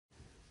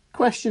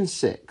Question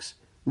 6.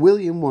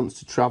 William wants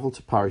to travel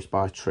to Paris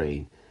by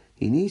train.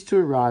 He needs to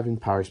arrive in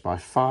Paris by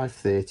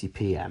 5:30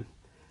 p.m.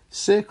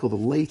 Circle the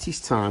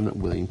latest time that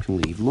William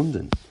can leave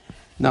London.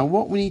 Now,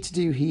 what we need to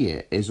do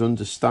here is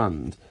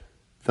understand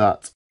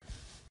that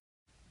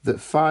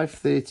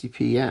 5:30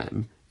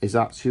 p.m. is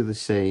actually the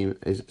same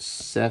as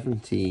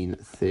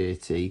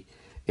 17:30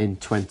 in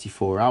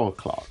 24-hour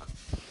clock.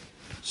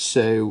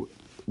 So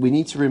we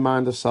need to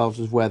remind ourselves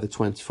of where the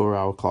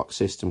 24-hour clock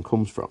system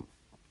comes from.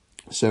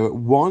 So at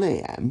 1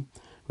 a.m.,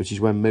 which is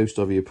when most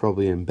of you are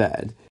probably in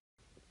bed,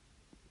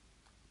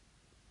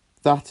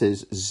 that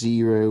is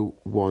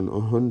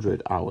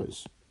 0100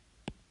 hours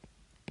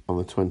on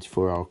the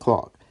 24-hour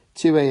clock.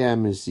 2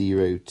 a.m. is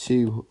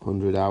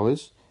 0200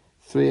 hours.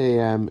 3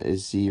 a.m.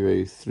 is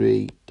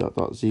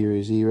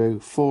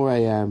 03.00. 4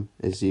 a.m.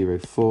 is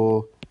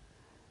 04.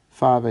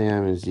 5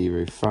 a.m. is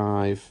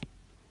 05.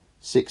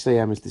 6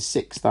 a.m. is the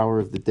 6th hour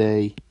of the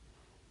day.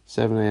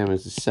 7 a.m.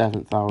 is the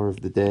 7th hour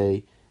of the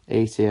day.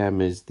 8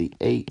 a.m. is the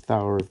 8th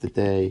hour of the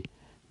day.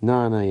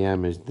 9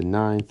 a.m. is the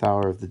 9th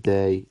hour of the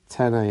day.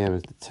 10 a.m.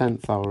 is the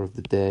 10th hour of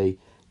the day.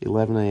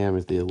 11 a.m.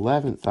 is the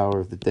 11th hour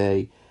of the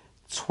day.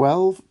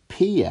 12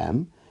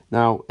 p.m.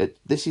 Now,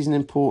 this is an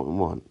important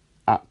one.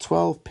 At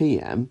 12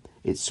 p.m.,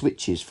 it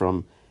switches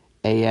from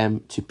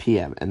a.m. to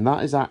p.m., and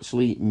that is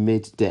actually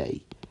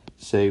midday.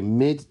 So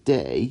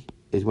midday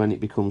is when it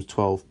becomes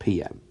 12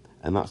 p.m.,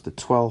 and that's the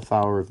 12th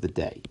hour of the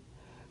day.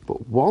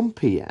 But 1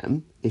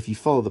 p.m., if you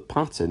follow the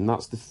pattern,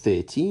 that's the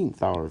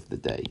 13th hour of the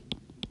day.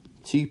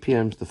 2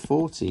 p.m. is the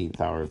 14th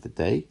hour of the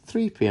day.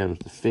 3 p.m. is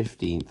the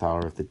 15th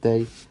hour of the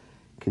day.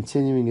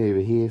 Continuing over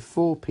here,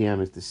 4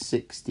 p.m. is the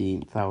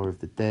 16th hour of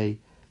the day.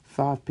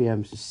 5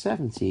 p.m. is the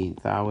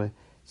 17th hour.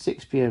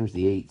 6 p.m. is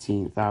the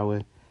 18th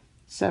hour.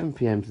 7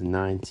 p.m. is the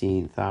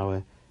 19th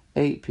hour.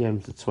 8 p.m.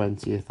 is the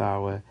 20th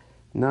hour.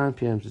 9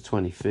 p.m. is the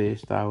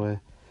 21st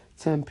hour.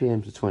 10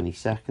 p.m. is the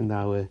 22nd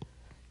hour.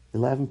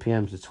 11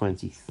 p.m. is the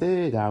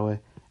 23rd hour.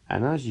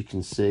 And as you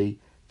can see,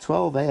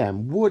 12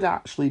 a.m. would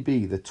actually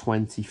be the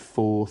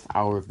 24th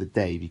hour of the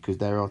day, because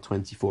there are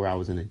 24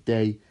 hours in a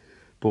day.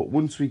 But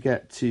once we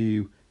get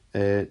to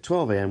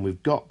 12 a.m.,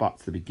 we've got back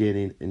to the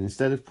beginning, and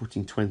instead of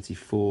putting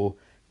 24,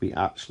 we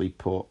actually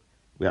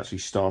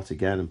start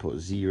again and put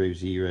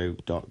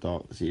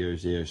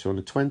 00.00. So on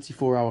a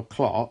 24-hour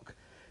clock,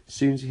 as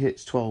soon as it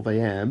hits 12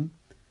 a.m.,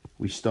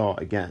 we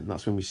start again.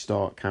 That's when we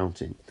start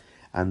counting,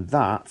 and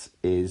that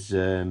is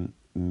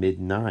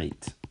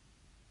midnight.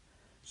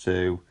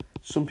 So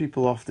some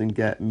people often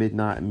get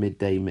midnight and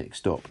midday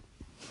mixed up.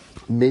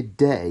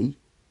 Midday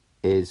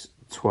is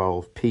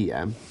 12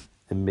 p.m.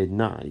 and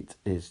midnight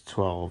is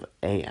 12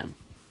 a.m.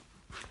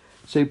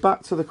 So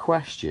back to the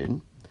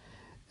question,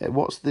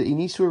 he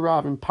needs to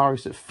arrive in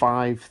Paris at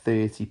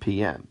 5:30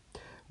 p.m.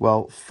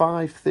 Well,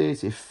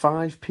 5:30, if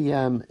 5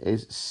 p.m.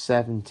 is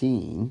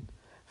 17,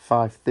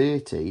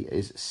 5:30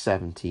 is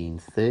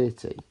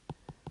 17:30.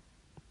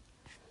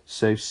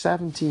 So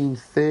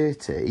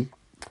 17:30,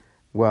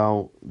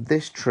 well,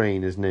 this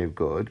train is no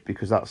good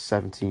because that's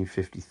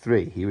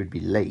 17:53. He would be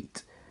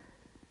late.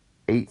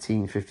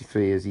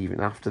 18:53 is even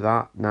after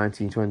that.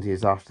 19:20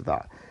 is after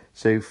that.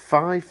 So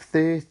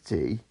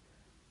 5:30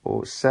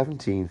 or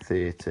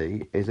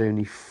 17:30 is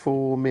only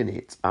 4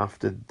 minutes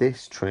after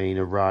this train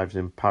arrives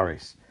in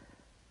Paris.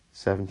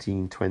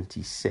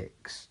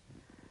 17:26.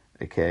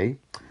 Okay,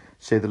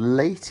 so the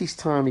latest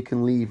time he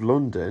can leave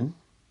London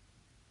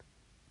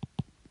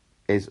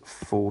is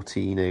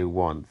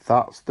 14:01.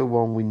 That's the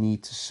one we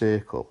need to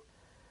circle,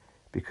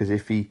 because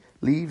if he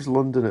leaves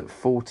London at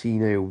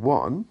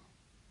 14:01,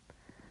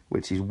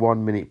 which is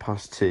 1 minute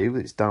past 2,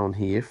 it's down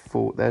here,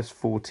 there's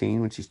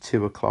 14, which is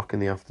 2 o'clock in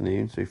the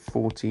afternoon, so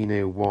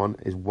 14:01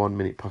 is 1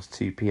 minute past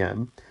 2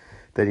 p.m,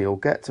 then he'll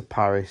get to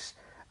Paris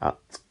at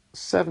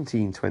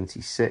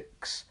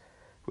 17:26,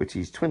 which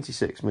is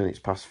 26 minutes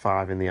past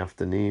 5 in the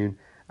afternoon,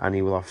 and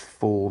he will have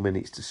 4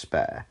 minutes to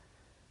spare,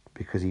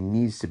 because he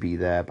needs to be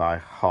there by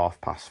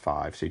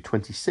 5:30. So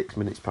 26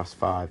 minutes past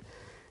 5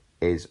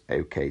 is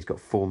okay. He's got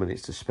 4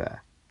 minutes to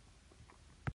spare.